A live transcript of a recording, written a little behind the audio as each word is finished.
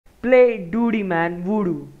Play doodieman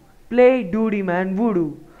voodoo. Play doodieman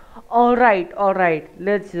voodoo. Alright,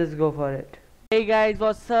 let's just go for it. Hey guys,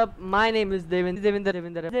 what's up? My name is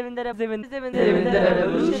Davinder.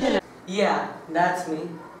 Yeah, that's me.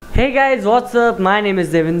 Hey guys, what's up? My name is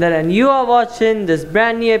Davinder and you are watching this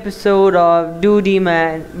brand new episode of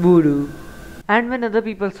doodieman voodoo. And when other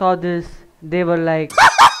people saw this, they were like,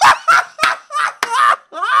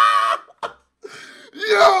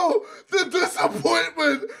 yo, the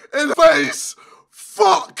disappointment in face.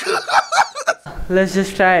 Fuck. let's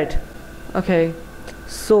just try it. Okay,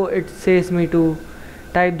 so it says me to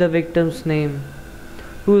type the victim's name.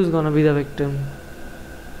 Who's gonna be the victim?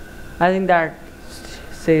 I think that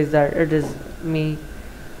says that it is me.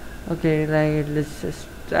 Okay, like let's just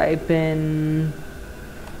type in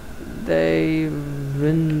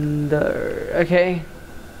Davinder. Okay,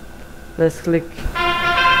 let's click.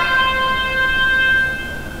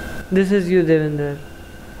 This is you, Davinder.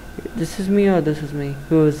 This is me or this is me?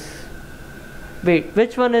 Who's? Wait,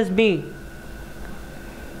 which one is me?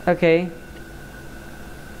 Okay.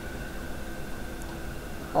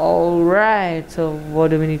 Alright, so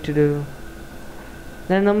what do we need to do?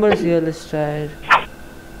 The numbers here, let's try it.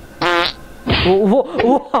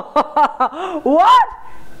 What?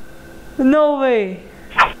 No way.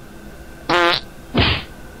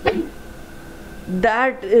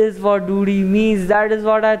 That is what duty means. That is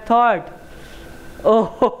what I thought.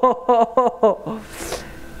 Oh,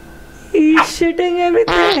 he's shitting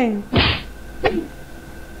everything.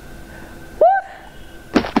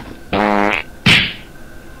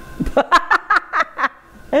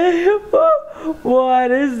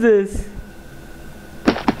 What is this?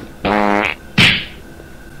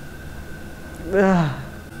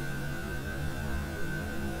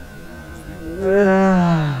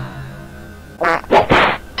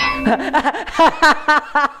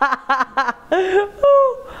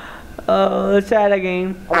 Let's try it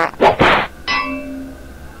again.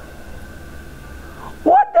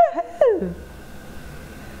 What the hell?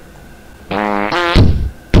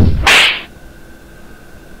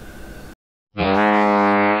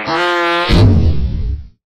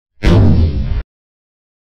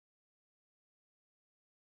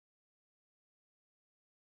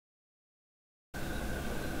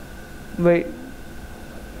 Wait.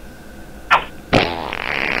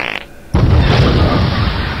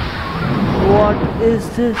 What is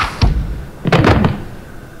this?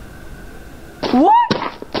 What?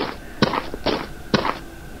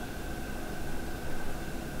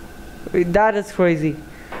 Wait, that is crazy.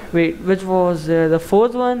 Wait, which was the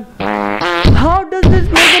fourth one? How does this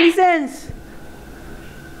make any sense?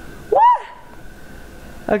 What?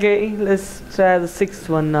 Okay, let's try the sixth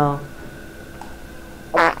one now.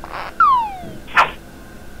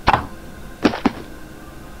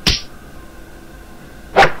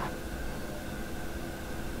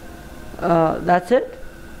 That's it?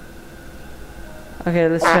 Okay,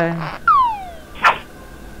 let's try.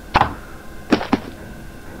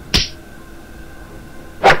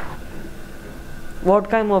 What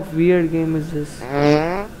kind of weird game is this?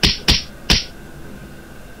 That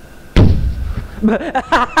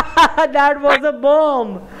was a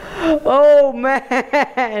bomb! Oh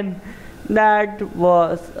man! That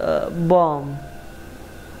was a bomb.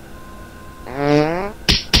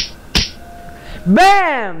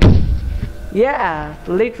 BAM! Yeah,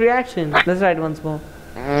 late reaction. Let's try it once more.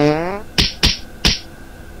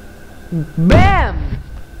 BAM!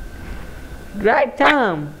 Right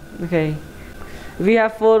time. Okay. We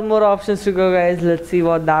have 4 more options to go, guys. Let's see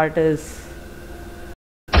what that is.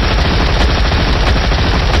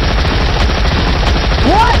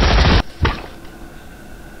 What?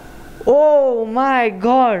 Oh my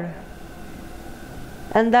god.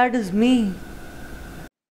 And that is me.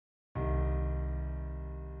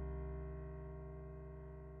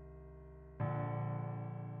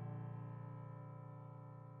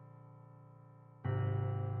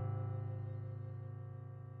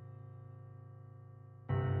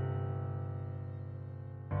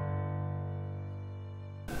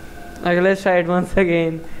 Okay, let's try it once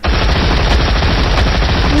again. Just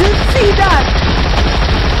see that!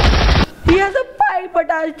 He has a pipe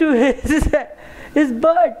attached to his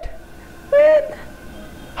butt. Man.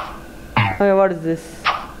 Okay, what is this?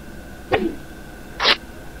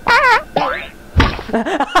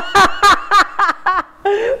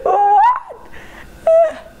 What?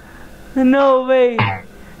 No way.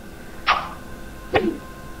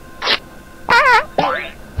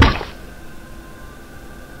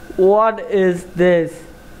 What is this?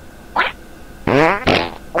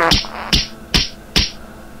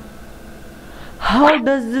 How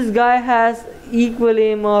does this guy has equal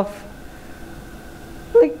aim of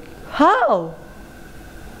like How?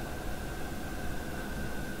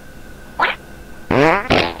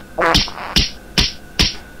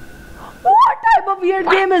 What type of weird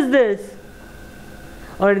game is this?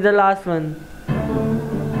 Or the last one?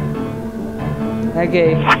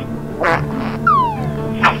 Okay.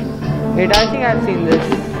 Wait, I think I've seen this.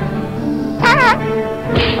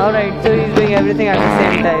 Alright, so he's doing everything at the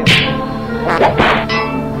same time.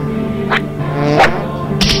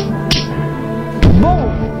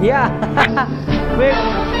 Boom! Yeah! Wait.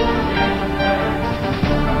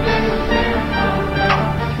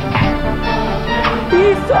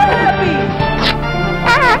 He's so happy!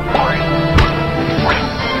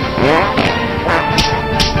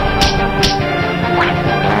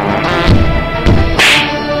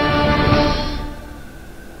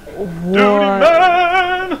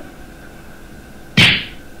 Doodieman!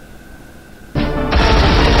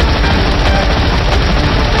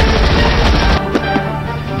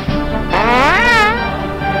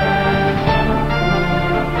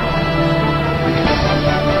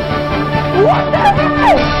 What the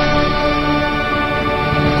hell?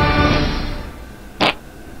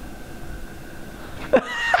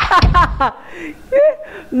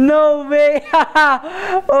 No way!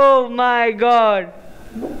 Oh my god!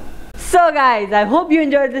 So guys, I hope you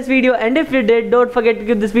enjoyed this video, and if you did, don't forget to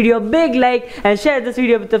give this video a big like and share this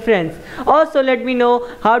video with your friends. Also let me know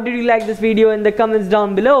how did you like this video in the comments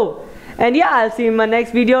down below. And yeah, I'll see you in my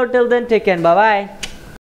next video. Till then, take care, bye bye.